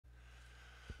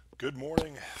Good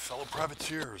morning, fellow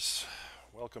privateers.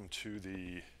 Welcome to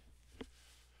the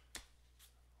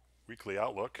weekly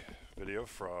outlook video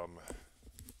from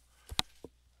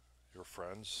your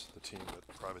friends, the team at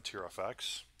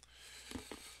PrivateerFX.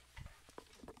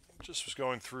 Just was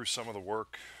going through some of the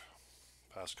work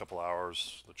past couple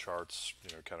hours, the charts,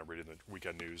 kind of reading the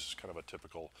weekend news, kind of a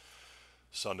typical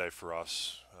Sunday for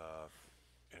us.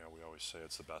 We always say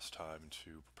it's the best time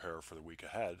to prepare for the week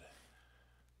ahead,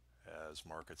 as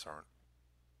markets aren't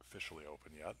officially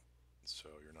open yet, so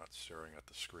you're not staring at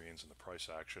the screens and the price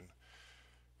action.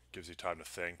 Gives you time to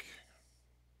think,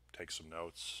 take some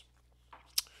notes.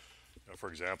 For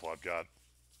example, I've got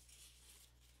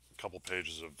a couple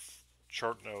pages of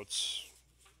chart notes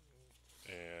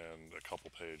and a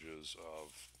couple pages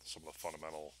of some of the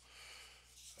fundamental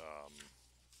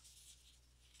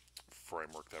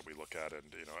framework that we look at,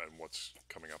 and and what's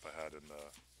coming up ahead on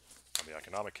the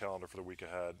economic calendar for the week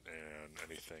ahead, and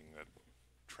anything that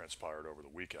transpired over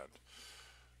the weekend.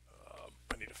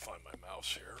 I need to find my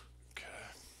mouse here. Okay.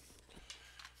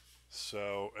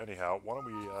 So anyhow, why don't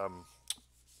we? I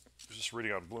was just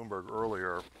reading on Bloomberg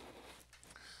earlier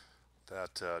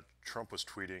that Trump was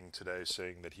tweeting today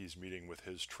saying that he's meeting with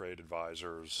his trade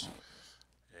advisors,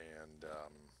 and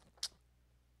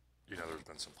there's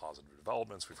been some positive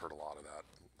developments. We've heard a lot about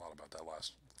that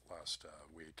last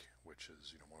week, which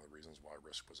is one of the reasons why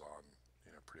risk was on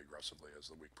pretty aggressively as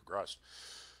the week progressed.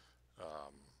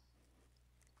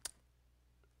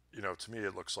 To me,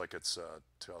 it looks like to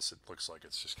us, it looks like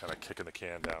it's just kind of kicking the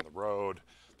can down the road.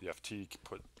 The FT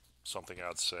put something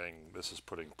out saying this is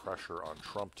putting pressure on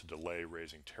Trump to delay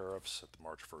raising tariffs at the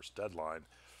March 1st deadline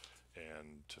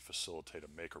and to facilitate a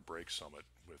make or break summit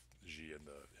with Xi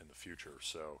in the future.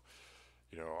 So,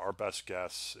 our best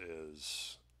guess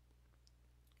is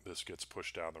this gets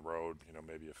pushed down the road,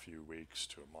 maybe a few weeks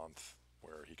to a month,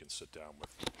 where he can sit down with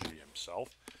Xi himself,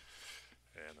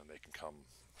 and then they can come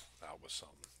out with some,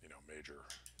 major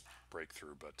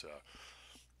breakthrough. But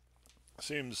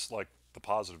seems like the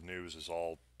positive news is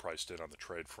all priced in on the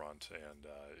trade front, and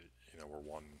we're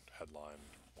one headline,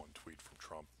 one tweet from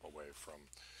Trump away from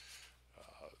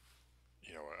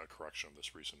a correction of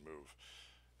this recent move.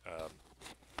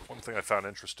 One thing I found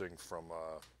interesting from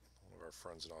one of our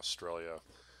friends in Australia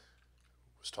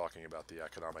was talking about the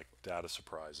economic data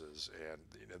surprises,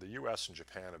 and the U.S. and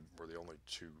Japan were the only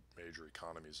two major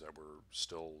economies that were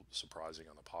still surprising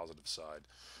on the positive side.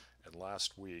 And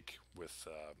last week, we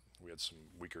had some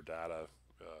weaker data,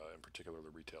 in particular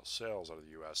the retail sales out of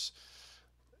the U.S.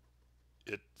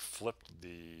 It flipped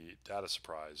the data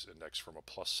surprise index from a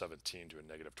plus 17 to a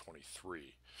negative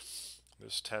 23.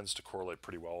 This tends to correlate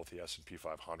pretty well with the S&P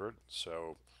 500.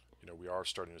 So, we are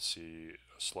starting to see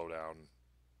a slowdown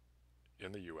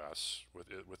in the U.S. with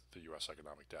the U.S.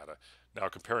 economic data. Now,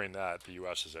 comparing that, the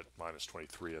U.S. is at minus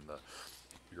 23 and the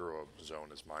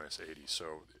Eurozone is minus 80.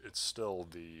 So it's still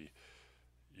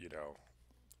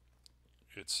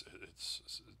it's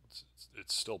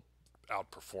still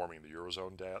outperforming the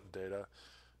Eurozone data.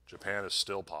 Japan is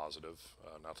still positive.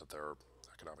 Not that their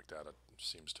economic data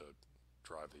seems to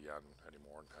drive the yen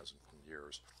anymore, and hasn't in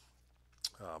years.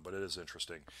 But it is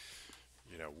interesting.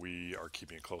 We are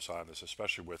keeping a close eye on this,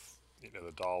 especially with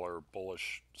the dollar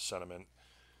bullish sentiment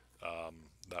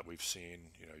that we've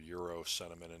seen. Euro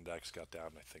sentiment index got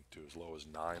down, I think, to as low as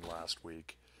 9 last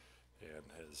week, and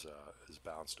has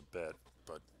bounced a bit,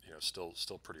 but still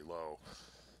pretty low.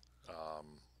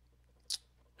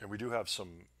 And we do have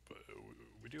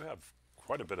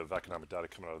quite a bit of economic data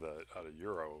coming out of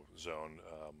Eurozone,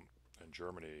 and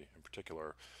Germany in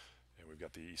particular, and we've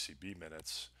got the ECB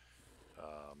minutes.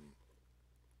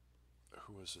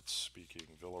 Who was it speaking?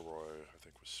 Villeroy, I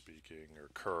think, was speaking, or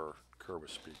Kerr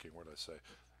was speaking. What did I say?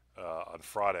 On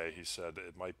Friday, he said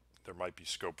there might be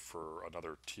scope for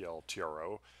another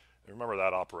TLTRO. And remember,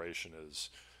 that operation is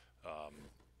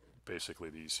basically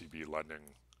the ECB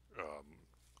lending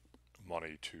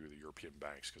money to the European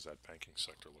banks, because that banking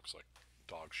sector looks like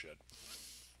dog shit.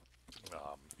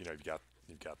 You've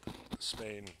got the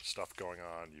Spain stuff going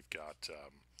on. You've got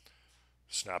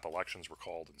snap elections were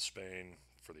called in Spain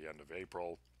for the end of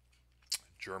April.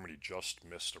 Germany just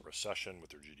missed a recession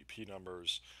with their GDP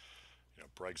numbers.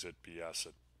 Brexit BS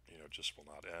just will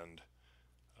not end.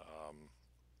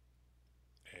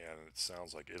 And it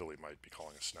sounds like Italy might be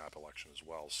calling a snap election as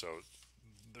well. So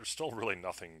there's still really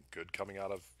nothing good coming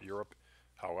out of Europe.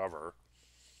 However,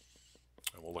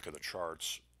 and we'll look at the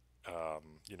charts,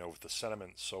 with the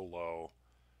sentiment so low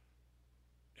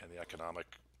and the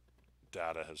economic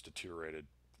data has deteriorated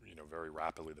very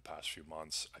rapidly the past few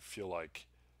months, I feel like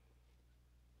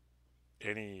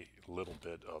any little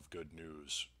bit of good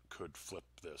news could flip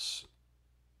this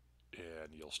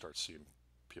and you'll start seeing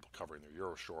people covering their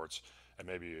euro shorts and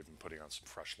maybe even putting on some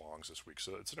fresh longs this week.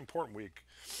 So it's an important week,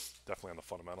 definitely on the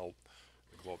fundamental,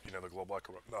 the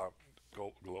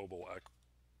global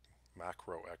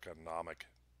macroeconomic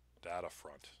data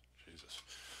front. Jesus,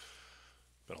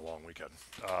 been a long weekend.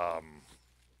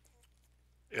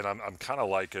 And I'm kind of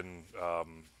liking.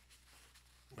 I'm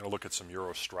going to look at some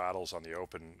euro straddles on the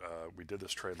open. We did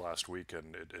this trade last week,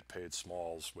 and it paid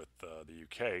smalls with the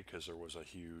UK because there was a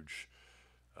huge,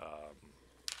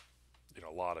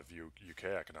 a lot of UK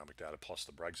economic data plus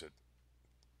the Brexit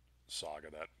saga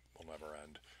that will never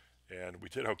end. And we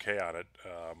did okay on it.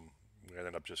 We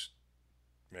ended up just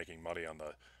making money on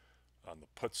the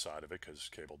put side of it because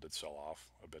cable did sell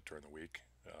off a bit during the week.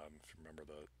 If you remember,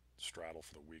 the straddle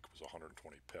for the week was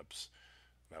 120 pips.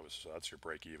 That's your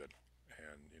break even.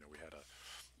 And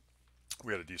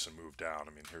we had a decent move down.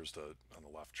 I mean, here's on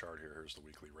the left chart here. Here's the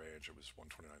weekly range. It was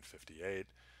 129.58,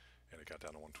 and it got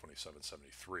down to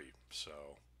 127.73.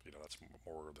 So that's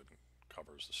more than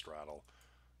covers the straddle.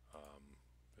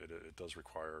 It does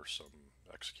require some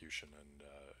execution, and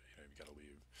you got to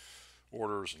leave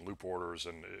orders and loop orders,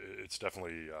 and it's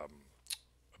definitely a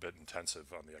bit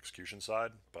intensive on the execution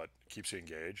side, but keeps you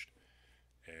engaged.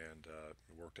 And it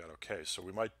worked out okay. So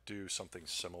we might do something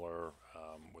similar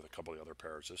with a couple of the other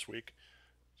pairs this week.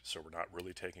 So we're not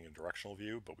really taking a directional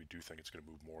view, but we do think it's going to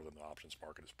move more than the options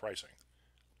market is pricing.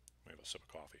 Maybe a sip of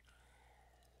coffee.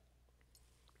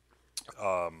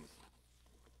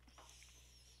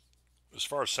 As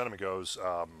far as sentiment goes,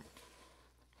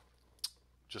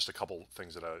 just a couple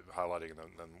things that I'm highlighting, and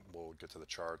then we'll get to the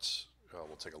charts.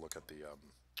 We'll take a look at the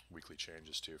weekly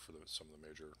changes too for some of the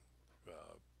major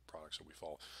products that we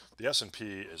follow. The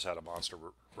S&P has had a monster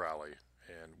rally,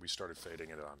 and we started fading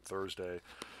it on Thursday,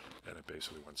 and it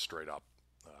basically went straight up.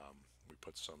 We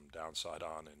put some downside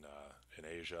on in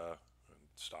Asia, and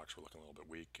stocks were looking a little bit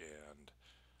weak, and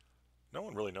no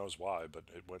one really knows why, but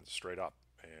it went straight up,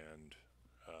 and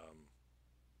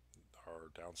our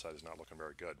downside is not looking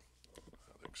very good.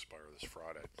 They expire this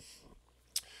Friday.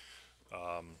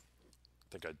 I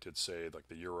think I did say like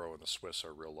the euro and the Swiss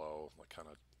are real low, like kind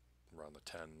of around the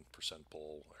 10%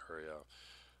 bull area.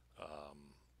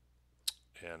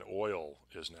 And oil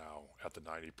is now at the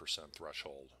 90%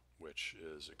 threshold, which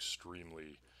is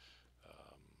extremely,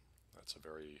 that's a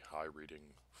very high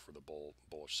reading for the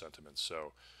bullish sentiment.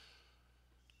 So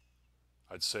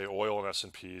I'd say oil and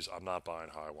S&Ps, I'm not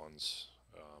buying high ones.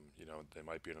 They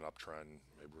might be in an uptrend.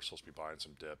 Maybe we're supposed to be buying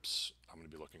some dips. I'm going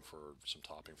to be looking for some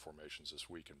topping formations this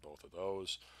week in both of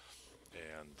those.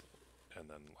 And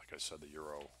then, like I said, the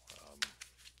euro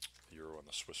and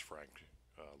the Swiss franc,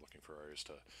 looking for areas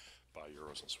to buy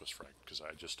euros and Swiss franc, because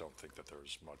I just don't think that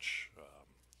there's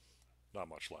not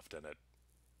much left in it.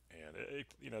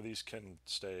 And these can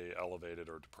stay elevated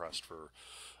or depressed for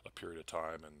a period of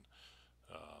time, and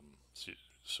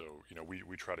so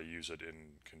we try to use it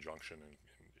in conjunction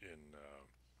in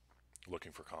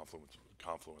looking for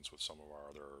confluence with some of our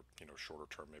other shorter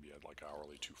term, maybe at like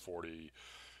hourly 240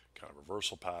 kind of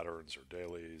reversal patterns or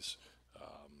dailies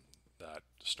that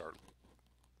start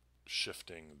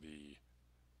shifting the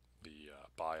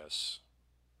bias,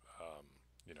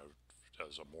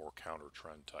 as a more counter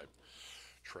trend type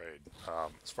trade.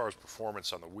 As far as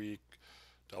performance on the week,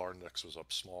 dollar index was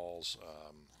up smalls.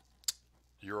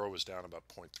 Euro was down about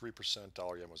 0.3%.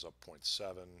 Dollar yen was up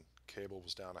 0.7. Cable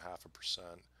was down 0.5%.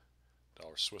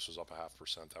 Dollar Swiss was up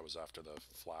 0.5%. That was after the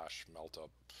flash melt up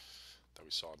that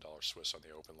we saw in dollar Swiss on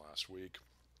the open last week.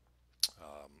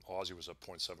 Aussie was up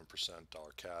 0.7%.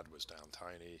 Dollar CAD was down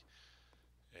tiny,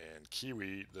 and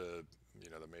Kiwi, the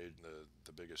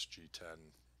biggest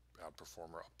G10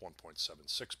 outperformer, up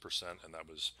 1.76%, and that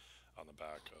was on the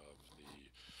back of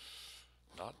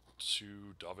the not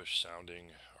too dovish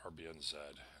sounding RBNZ,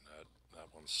 and that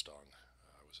one stung.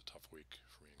 It was a tough week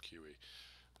for me in Kiwi.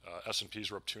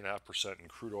 S&Ps were up 2.5%, and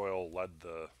crude oil led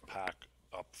the pack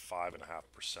up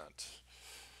 5.5%.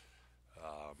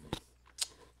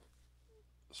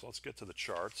 So let's get to the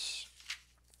charts.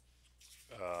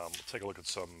 We'll take a look at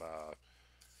some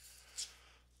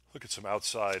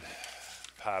outside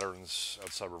patterns,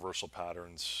 outside reversal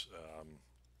patterns.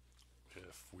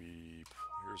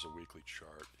 Here's a weekly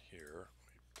chart here.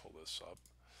 Let me pull this up.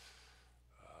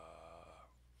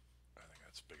 I think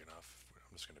that's big enough.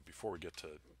 I'm just going to, before we get to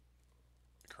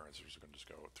the currencies, we're going to just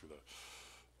go through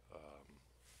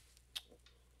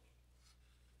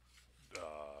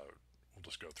we'll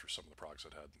just go through some of the products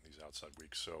that had these outside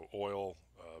weeks. So oil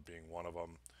being one of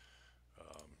them.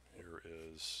 Here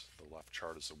is the left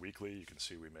chart is the weekly. You can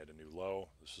see we made a new low.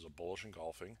 This is a bullish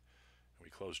engulfing, and we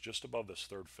closed just above this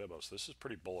third fib. So this is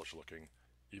pretty bullish looking,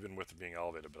 even with it being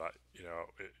elevated. But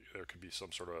there could be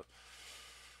some sort of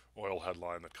oil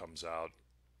headline that comes out.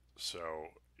 So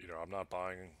I'm not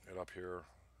buying it up here.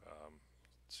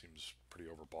 It seems pretty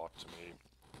overbought to me,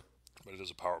 but it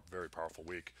is a very powerful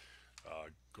week.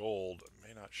 Gold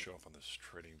may not show up on this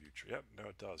trading view. Yep, no,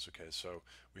 it does. Okay, so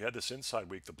we had this inside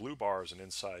week. The blue bar is an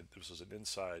inside. This was an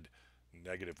inside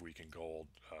negative week in gold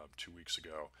 2 weeks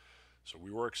ago. So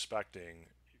we were expecting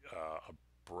a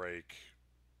break.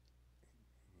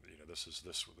 This is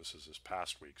this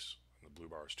past week's. And the blue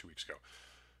bar is 2 weeks ago.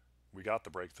 We got the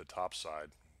break at the top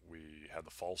side. We had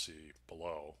the falsie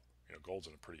below. Gold's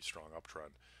in a pretty strong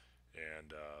uptrend,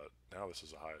 and now this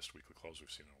is the highest weekly close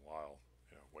we've seen in a while.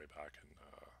 Way back in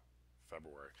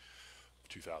February of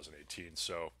 2018.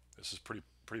 So this is pretty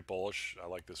bullish. I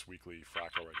like this weekly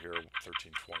fractal right here,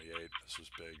 1328. This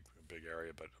is big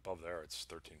area, but above there it's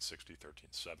 1360,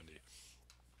 1370.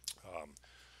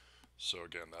 So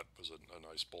again, that was a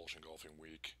nice bullish engulfing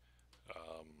week.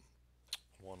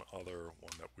 One other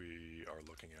one that we are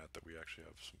looking at that we actually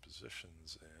have some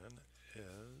positions in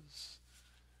is,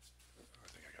 I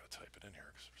think I got to type it in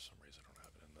here because for some reason I don't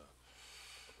have it in the,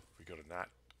 we go to nat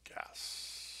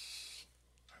gas.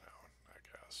 I know, nat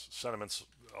gas. Sentiment's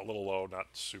a little low,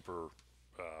 not super,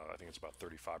 I think it's about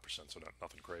 35%, so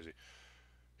nothing crazy.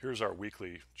 Here's our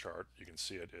weekly chart. You can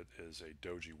see it is a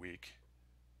doji week,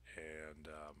 and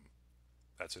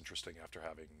that's interesting after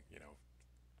having,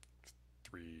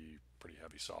 3 pretty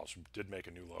heavy solves. We did make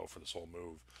a new low for this whole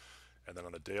move. And then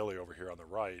on the daily over here on the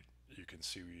right, you can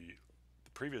see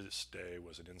the previous day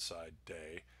was an inside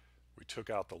day. We took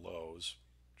out the lows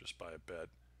just by a bit,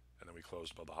 and then we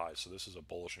closed above the highs. So this is a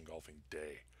bullish engulfing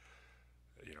day.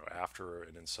 After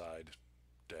an inside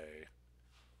day,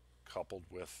 coupled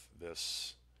with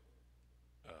this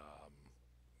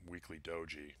weekly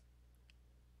doji,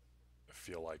 I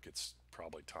feel like it's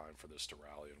probably time for this to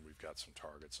rally, and we've got some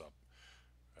targets up.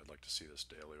 I'd like to see this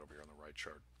daily over here on the right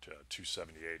chart,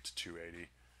 278 to 280,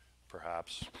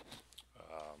 perhaps.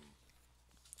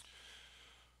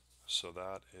 So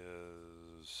that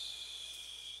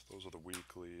is, those are the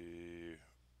weekly.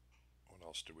 What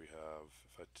else do we have?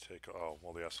 If I take,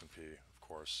 the S&P, of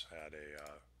course, had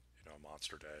a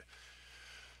monster day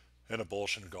and a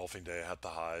bullish engulfing day at the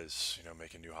highs,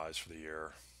 making new highs for the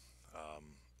year.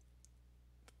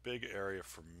 The big area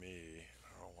for me, I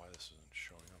don't know why this isn't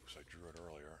showing up because I drew it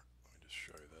earlier. Let me just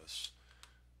show you this.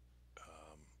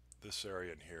 This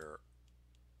area in here,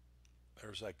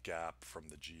 there's that gap from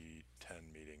the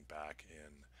G10 meeting back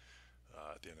in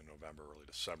at the end of November, early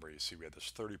December. You see we had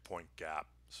this 30-point gap.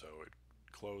 So it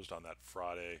closed on that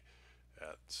Friday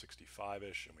at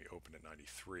 65-ish, and we opened at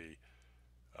 93.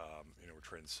 We're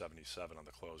trading 77 on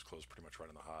the closed pretty much right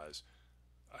on the highs.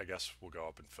 I guess we'll go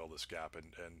up and fill this gap,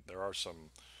 and there are some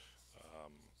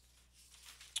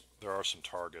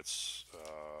targets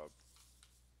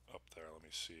up there. Let me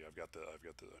see. I've got the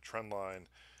trend line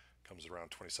comes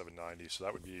around 2790, so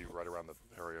that would be right around the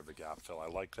area of the gap fill. I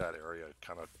like that area,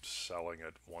 kind of selling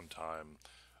at one time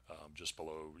just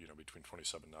below, between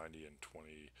 2790 and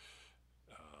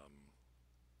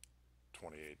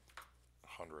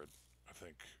 2800. I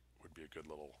think would be a good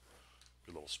little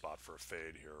spot for a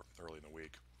fade here early in the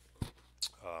week.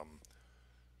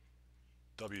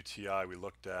 WTI we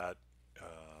looked at.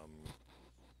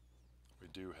 We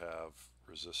do have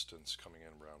resistance coming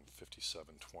in around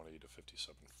 5720 to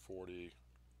 5740,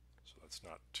 so that's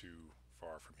not too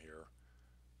far from here.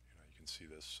 You can see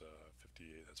this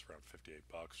 58. That's around 58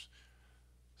 bucks.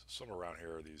 So somewhere around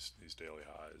here, these daily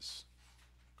highs,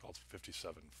 called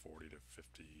 57.40 to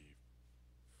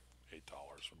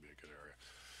 $58 would be a good area.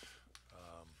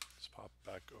 Let's pop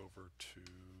back over to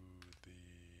the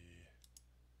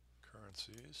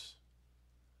currencies,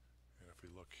 and if we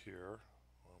look here,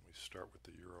 we start with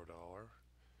the euro dollar.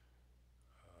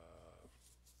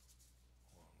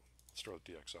 Let's start with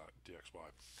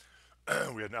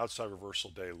DXY. We had an outside reversal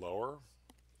day lower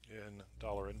in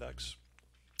dollar index,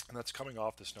 and that's coming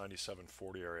off this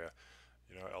 97.40 area.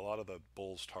 A lot of the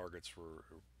bulls targets were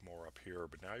more up here,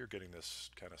 but now you're getting this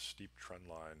kind of steep trend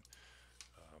line.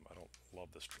 I don't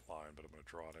love this line, but I'm going to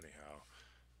draw it anyhow,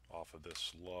 off of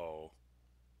this low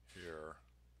here,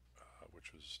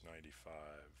 which was 95.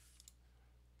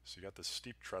 So you got this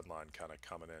steep trend line kind of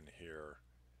coming in here,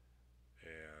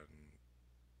 and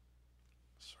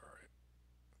sorry,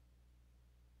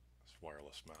 this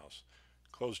wireless mouse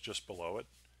closed just below it.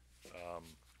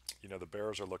 The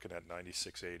bears are looking at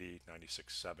 96.80,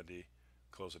 96.70,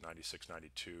 close at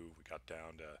 96.92. We got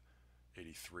down to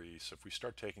 83. So if we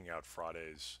start taking out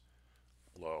Friday's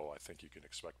low, I think you can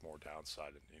expect more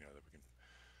downside, and that we can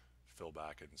fill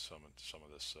back in some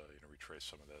of this, retrace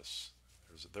some of this.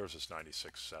 There's this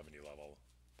 96.70 level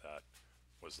that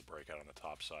was the breakout on the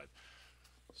top side.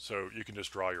 So you can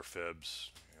just draw your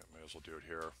fibs. May as well do it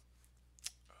here.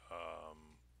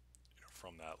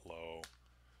 From that low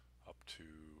up to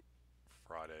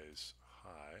Friday's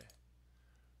high.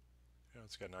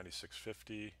 It's got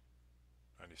 96.50,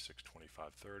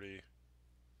 96.25.30.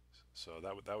 So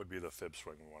that would be the fib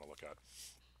swing we want to look at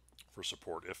for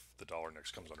support if the dollar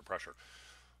index comes under pressure.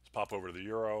 Let's pop over to the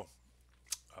euro.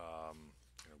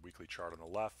 Weekly chart on the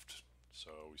left.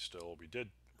 So we did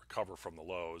recover from the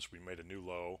lows. We made a new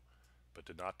low, but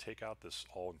did not take out this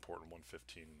all-important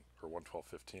 115 or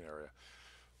 112.15 area.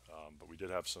 But we did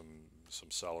have some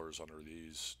sellers under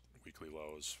these weekly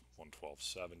lows,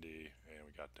 112.70, and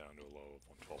we got down to a low of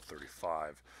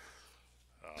 112.35.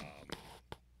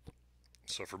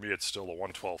 So for me, it's still a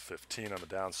 112.15 on the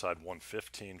downside,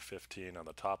 115.15 on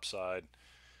the top side.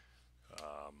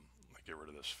 I get rid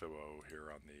of this Fibo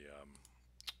here on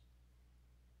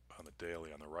the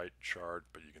daily on the right chart,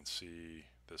 but you can see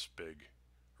this big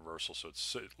reversal. So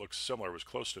it looks similar. It was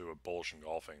close to a bullish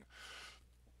engulfing.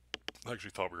 I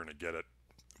actually thought we were going to get it.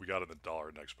 We got it in the dollar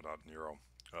index, but not in euro.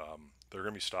 There are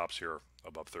going to be stops here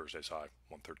above Thursday's high,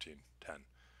 113.10, and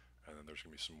then there's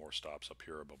going to be some more stops up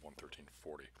here above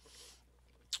 113.40.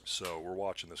 So we're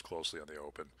watching this closely on the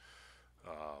open.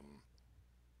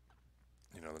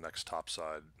 The next top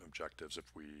side objectives,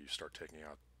 if we start taking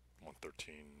out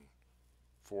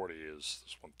 113.40, is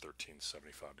this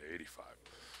 113.75 to 85.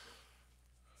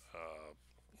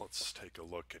 Let's take a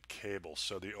look at cable.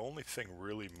 So the only thing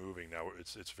really moving now,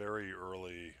 it's very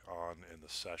early on in the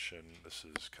session. This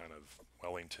is kind of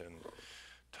Wellington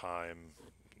time.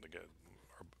 Again,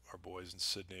 our boys in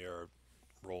Sydney are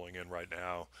rolling in right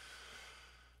now,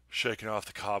 shaking off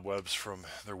the cobwebs from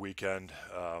their weekend.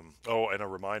 Oh, and a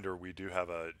reminder, we do have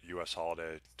a U.S.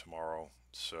 holiday tomorrow,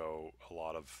 so a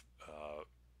lot of,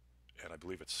 and I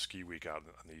believe it's ski week out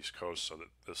on the East Coast, so that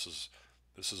this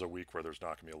is a week where there's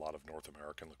not going to be a lot of North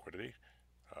American liquidity.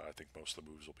 I think most of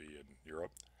the moves will be in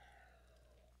Europe.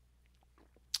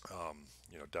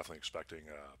 Definitely expecting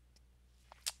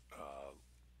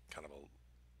kind of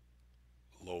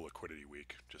a low liquidity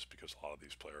week, just because a lot of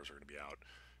these players are going to be out,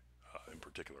 in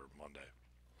particular Monday.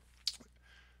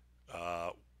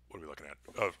 What are we looking at?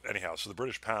 Oh, anyhow, so the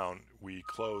British pound, we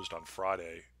closed on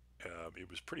Friday. It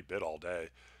was pretty bid all day.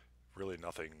 Really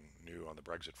nothing new on the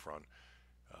Brexit front.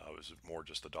 It was more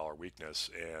just the dollar weakness,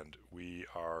 and we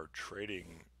are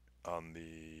trading on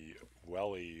the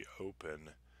Welly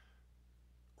Open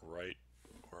right,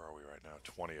 where are we right now?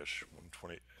 20-ish,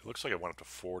 120. It looks like it went up to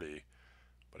 40,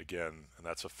 but again, and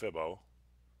that's a Fibo.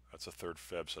 That's a third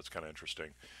fib, so that's kind of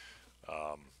interesting.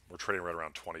 We're trading right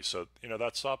around 20, so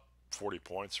that's up 40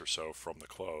 points or so from the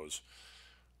close.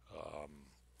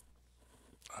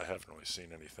 I haven't really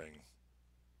seen anything.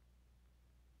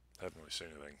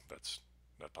 That's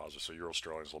net positive. So euro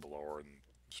sterling is a little bit lower, and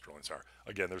sterling's higher.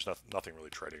 Again, there's nothing really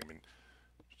trading. I mean,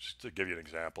 just to give you an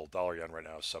example, dollar yen right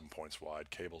now is 7 points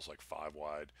wide. Cable's like 5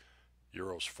 wide.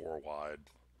 Euro's 4 wide.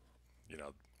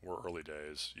 We're early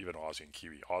days. Even Aussie and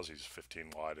Kiwi. Aussie's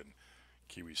 15 wide and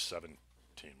Kiwi's 17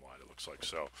 wide, it looks like.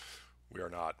 So we are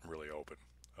not really open.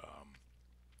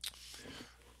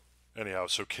 Anyhow,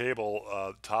 so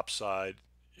cable, top side,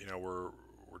 we're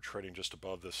trading just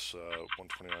above this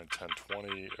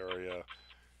 129.10.20 area,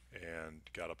 and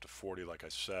got up to 40. Like I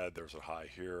said, there's a high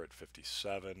here at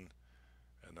 57,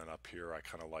 and then up here I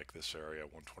kind of like this area,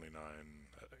 129,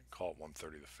 call it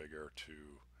 130 the figure, to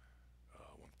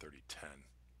 130.10.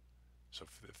 So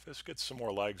if this gets some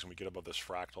more legs and we get above this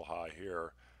fractal high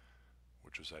here,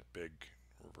 which was that big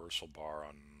reversal bar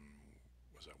on,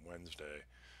 was that Wednesday,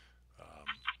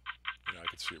 I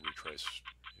could see a retrace,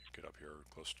 get up here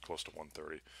close to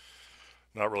 130.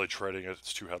 Not really trading it.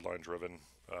 It's too headline driven.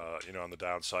 On the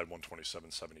downside,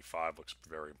 127.75 looks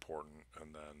very important,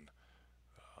 and then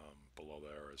below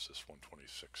there is this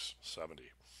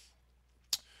 126.70.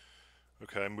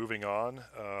 Okay, moving on.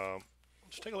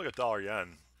 Let's take a look at dollar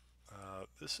yen.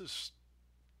 This is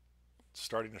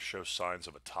starting to show signs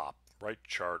of a top. Right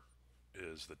chart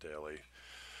is the daily.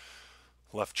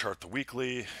 Left chart the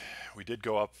weekly. We did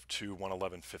go up to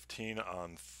 111.15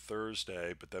 on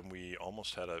Thursday, but then we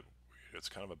almost had it's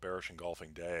kind of a bearish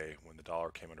engulfing day when the dollar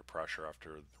came under pressure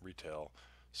after retail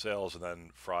sales, and then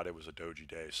Friday was a doji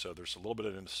day. So there's a little bit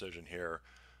of indecision here.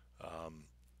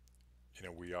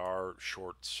 We are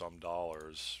short some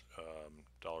dollars,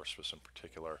 dollar Swiss in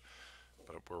particular,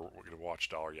 but we're going to watch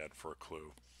dollar yen for a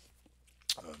clue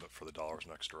for the dollar's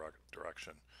next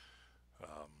direction.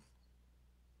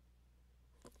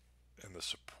 And the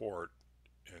support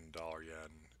in dollar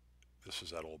yen, this is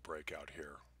that old breakout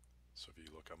here. So if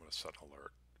you look, I'm going to set an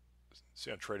alert.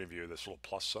 See on TradingView, this little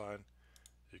plus sign,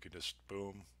 you can just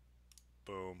boom,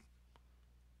 boom.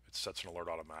 It sets an alert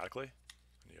automatically,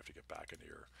 and you have to get back into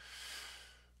your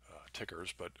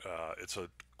tickers, but it's a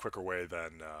quicker way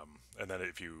than, and then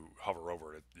if you hover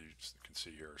over it, you can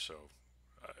see here, so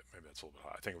maybe that's a little bit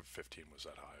high. I think 15 was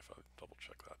that high, if I double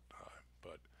check that high,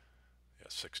 but yeah,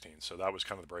 16. So that was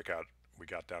kind of the breakout. We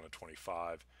got down to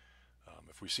 25.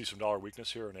 If we see some dollar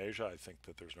weakness here in Asia, I think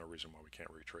that there's no reason why we can't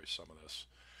retrace some of this.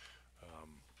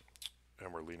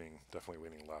 And we're definitely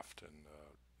leaning left in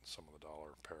some of the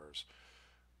dollar pairs.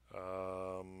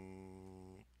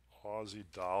 Aussie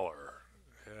dollar.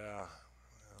 Yeah,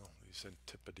 well, these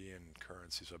Antipodean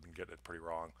currencies, I've been getting it pretty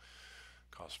wrong.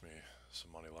 Cost me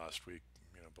some money last week,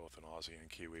 both in Aussie and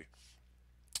Kiwi.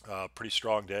 Pretty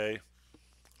strong day,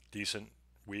 decent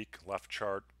week. Left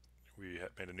chart, we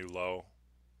made a new low,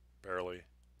 barely,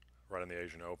 right in the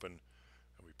Asian Open,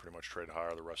 and we pretty much traded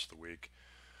higher the rest of the week.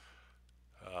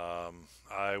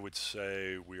 I would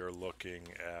say we are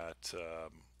looking at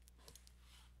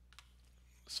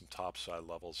some top side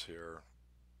levels here.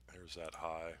 Here's that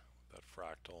high, that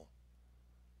fractal,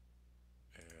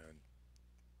 and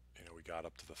we got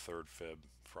up to the 3rd Fib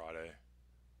Friday,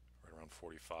 right around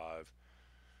 45,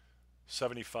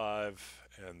 75,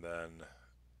 and then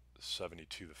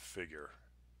 72 the figure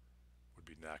would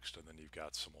be next, and then you've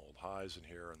got some old highs in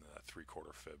here, and then that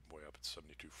 3/4 Fib way up at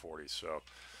 72.40. So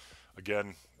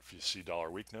again, if you see dollar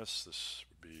weakness, this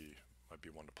might be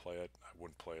one to play it. I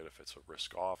wouldn't play it if it's a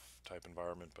risk off type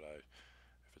environment, but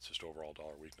if it's just overall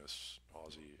dollar weakness,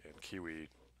 Aussie and Kiwi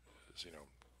is,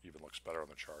 even looks better on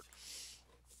the chart.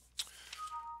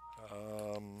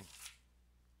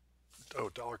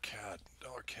 Dollar CAD.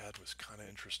 Dollar CAD was kind of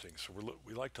interesting. So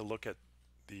we like to look at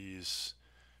these.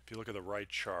 If you look at the right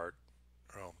chart,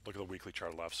 look at the weekly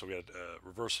chart left. So we had a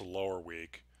reversal lower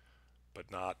week,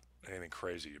 but not anything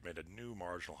crazy. It made a new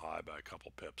marginal high by a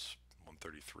couple pips.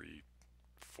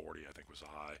 133.40 I think was the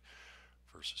high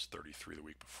versus 33 the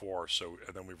week before. So,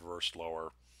 and then we reversed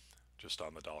lower just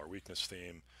on the dollar weakness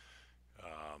theme.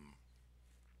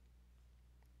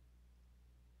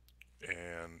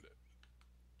 And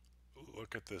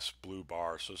look at this blue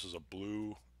bar. So this is the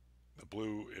blue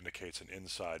indicates an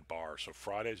inside bar. So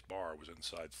Friday's bar was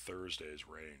inside Thursday's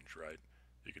range, right?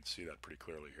 You can see that pretty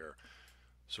clearly here.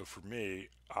 So for me,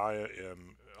 I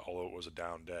am, although it was a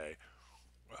down day,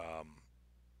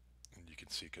 and you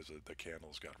can see because the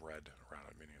candle's got red around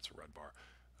it, meaning it's a red bar.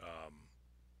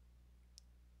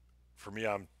 For me,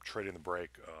 I'm trading the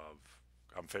break of,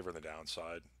 I'm favoring the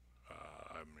downside.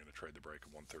 I'm going to trade the break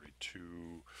of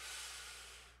 132.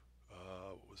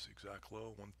 What was the exact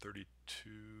low? 132.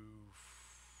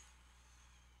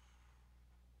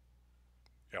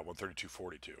 Yeah,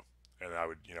 132.42. And I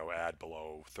would, add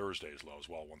below Thursday's low as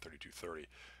well, 132.30.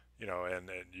 And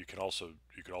you could also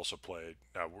play.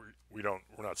 Now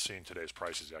we're not seeing today's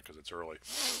prices yet because it's early.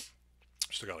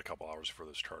 Still got a couple hours before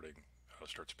this charting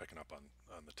starts picking up on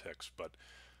the ticks. But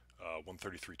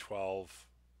 133.12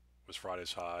 was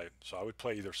Friday's high, so I would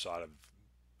play either side of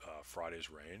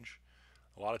Friday's range.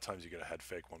 A lot of times you get a head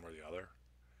fake one or the other,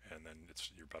 and then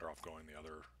you're better off going the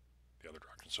other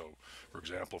direction. So, for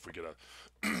example, if we get a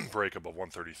break above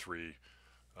 133,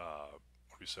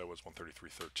 what we said was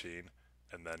 133.13,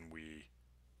 and then we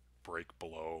break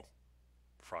below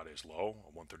Friday's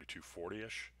low,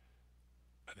 132.40ish,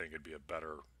 I think it'd be a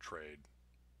better trade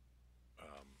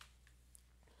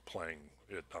playing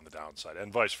it on the downside,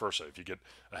 and vice versa. If you get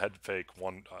a head fake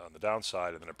one on the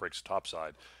downside and then it breaks the top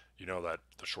side, you know that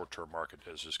the short-term market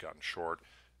has just gotten short,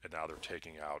 and now they're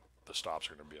taking out, the stops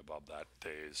are going to be above that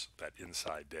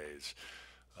inside days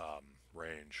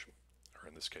range, or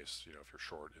in this case, if you're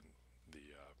short in the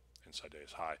inside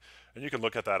days high. And you can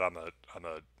look at that on the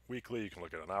weekly, you can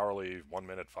look at an hourly, 1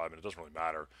 minute, 5 minutes, it doesn't really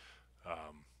matter.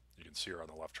 You can see here on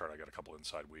the left chart I got a couple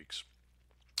inside weeks.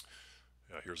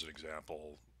 Here's an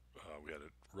example. We had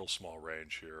a real small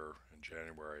range here in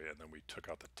January, and then we took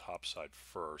out the top side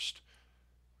first,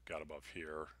 got above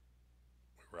here,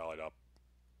 we rallied up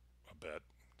a bit,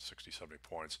 60, 70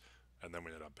 points, and then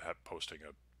we ended up posting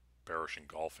a bearish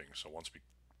engulfing. So once we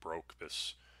broke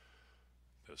this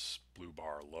blue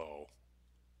bar low,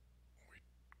 we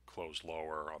closed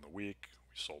lower on the week,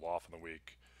 we sold off in the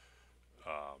week,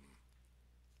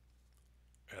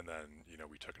 and then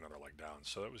we took another leg down.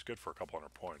 So that was good for a couple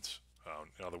hundred points.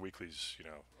 The weekly's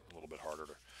a little bit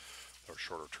harder or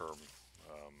shorter term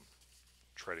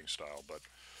trading style, but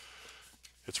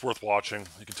it's worth watching.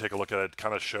 You can take a look at it. It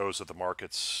kind of shows that the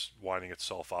market's winding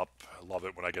itself up. I love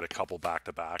it when I get a couple back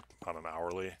to back on an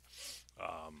hourly.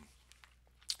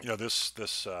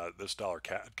 this dollar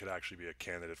CAD could actually be a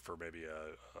candidate for maybe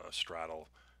a straddle.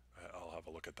 I'll have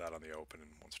a look at that on the open,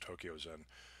 and once Tokyo's in,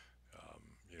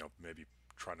 maybe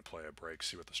trying to play a break,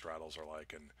 see what the straddles are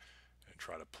like, and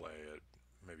try to play it,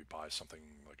 maybe buy something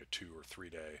like a 2 or 3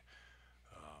 day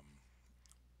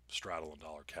straddle in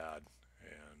dollar CAD,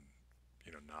 and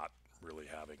not really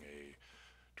having a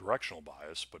directional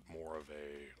bias, but more of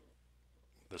a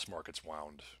this market's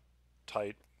wound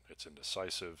tight, it's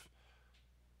indecisive,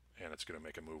 and it's going to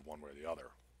make a move one way or the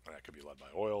other. And that could be led by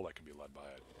oil, that could be led by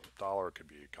a dollar, it could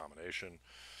be a combination,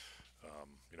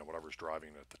 whatever's driving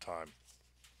it at the time.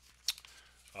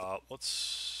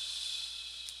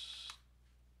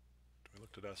 We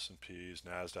looked at S&Ps,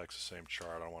 Nasdaq's the same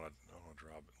chart. I don't want to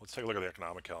drop it. Let's take a look at the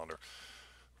economic calendar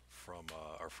from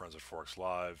our friends at Forex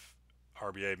Live.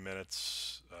 RBA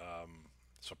minutes.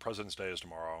 So President's Day is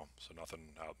tomorrow, so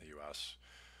nothing out in the U.S.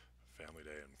 Family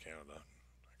Day in Canada.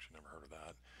 Actually, never heard of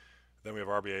that. Then we have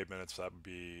RBA minutes. That would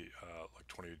be like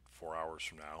 24 hours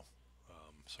from now.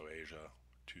 So Asia,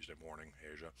 Tuesday morning,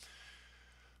 Asia.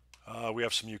 We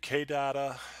have some UK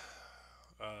data.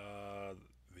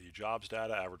 The jobs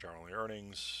data, average hourly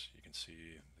earnings. You can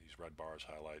see these red bars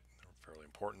highlight. They're fairly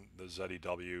important. The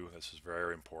ZEW, this is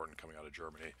very important coming out of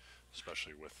Germany,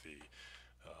 especially with the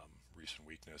recent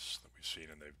weakness that we've seen,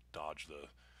 and they've dodged the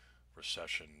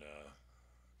recession.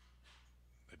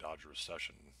 They dodged a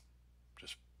recession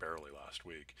just barely last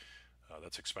week.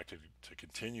 That's expected to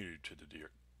continue to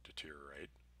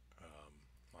deteriorate.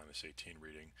 Minus 18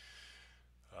 reading.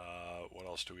 What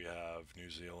else do we have? New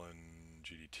Zealand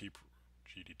GDT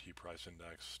price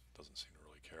index. Doesn't seem to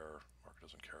really care. Market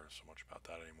doesn't care so much about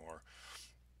that anymore.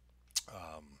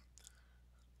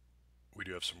 We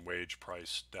do have some wage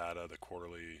price data, the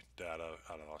quarterly data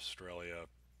out of Australia,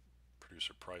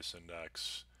 producer price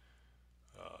index.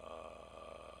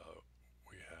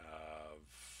 We have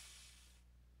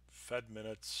Fed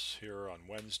minutes here on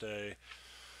Wednesday.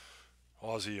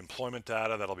 Aussie employment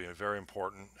data, that'll be very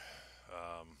important.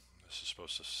 This is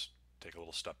supposed to take a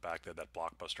little step back. They had that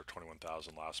blockbuster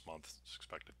 21,000 last month. It's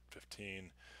expected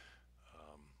 15.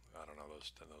 I don't know,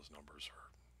 those numbers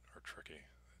are tricky.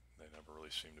 They never really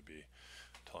seem to be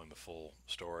telling the full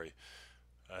story.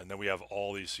 And then we have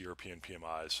all these European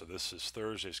PMIs. So this is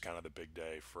Thursday's kind of the big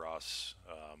day for us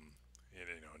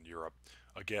in Europe.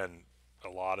 Again, a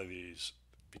lot of these,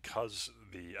 because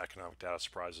the economic data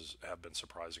surprises have been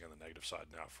surprising on the negative side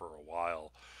now for a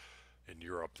while in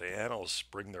Europe, the analysts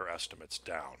bring their estimates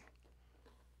down.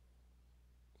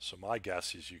 So my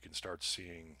guess is you can start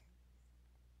seeing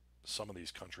some of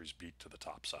these countries beat to the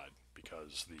top side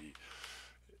because the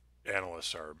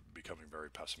analysts are becoming very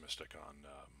pessimistic on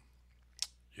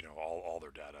all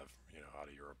their data out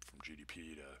of Europe, from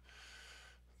GDP to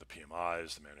the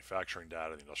PMIs, the manufacturing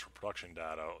data, the industrial production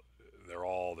data.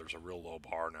 There's a real low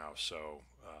bar now, so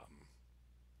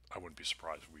I wouldn't be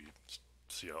surprised if we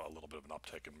see a little bit of an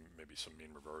uptick and maybe some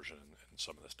mean reversion in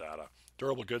some of this data.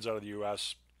 Durable goods out of the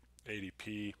U.S.,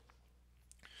 ADP.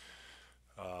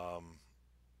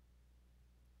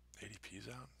 ADP's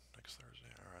out next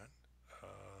Thursday. All right.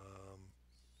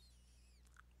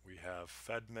 We have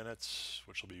Fed minutes,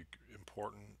 which will be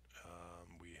important.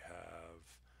 We have,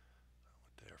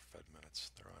 what day are Fed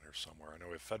minutes? They're on here somewhere. I know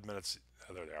we have Fed minutes.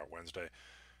 There they are, Wednesday.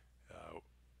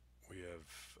 We have,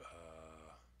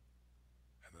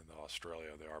 and then the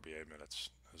Australia, the RBA minutes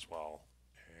as well.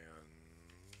 And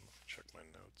check my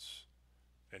notes.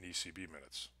 And ECB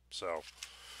minutes. So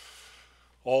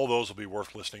all those will be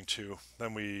worth listening to.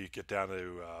 Then we get down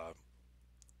to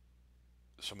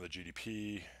some of the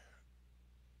GDP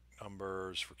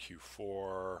numbers for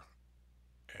Q4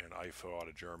 and IFO out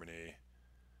of Germany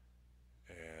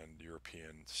and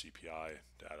European CPI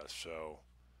data. So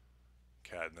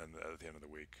and then at the end of the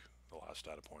week, the last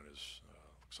data point is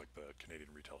looks like the Canadian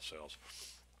retail sales.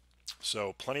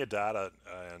 So plenty of data,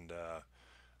 and I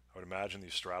would imagine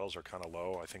these straddles are kind of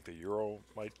low. I think the euro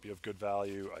might be of good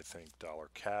value. I think dollar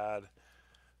CAD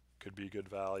could be good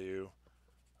value.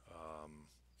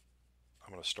 I'm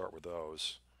going to start with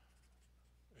those,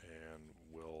 and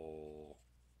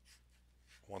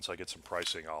once I get some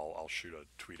pricing, I'll shoot a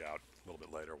tweet out a little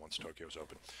bit later once Tokyo's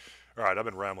open. All right, I've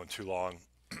been rambling too long.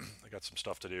 I got some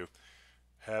stuff to do.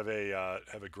 Have a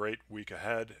great week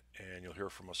ahead, and you'll hear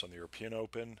from us on the European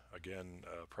Open. Again,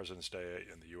 President's Day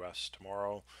in the U.S.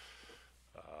 tomorrow.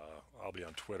 I'll be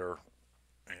on Twitter,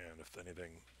 and if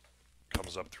anything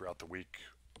comes up throughout the week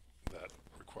that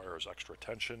requires extra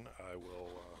attention,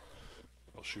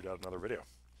 I'll shoot out another video.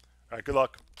 All right, good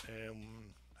luck,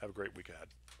 and have a great week ahead.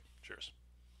 Cheers.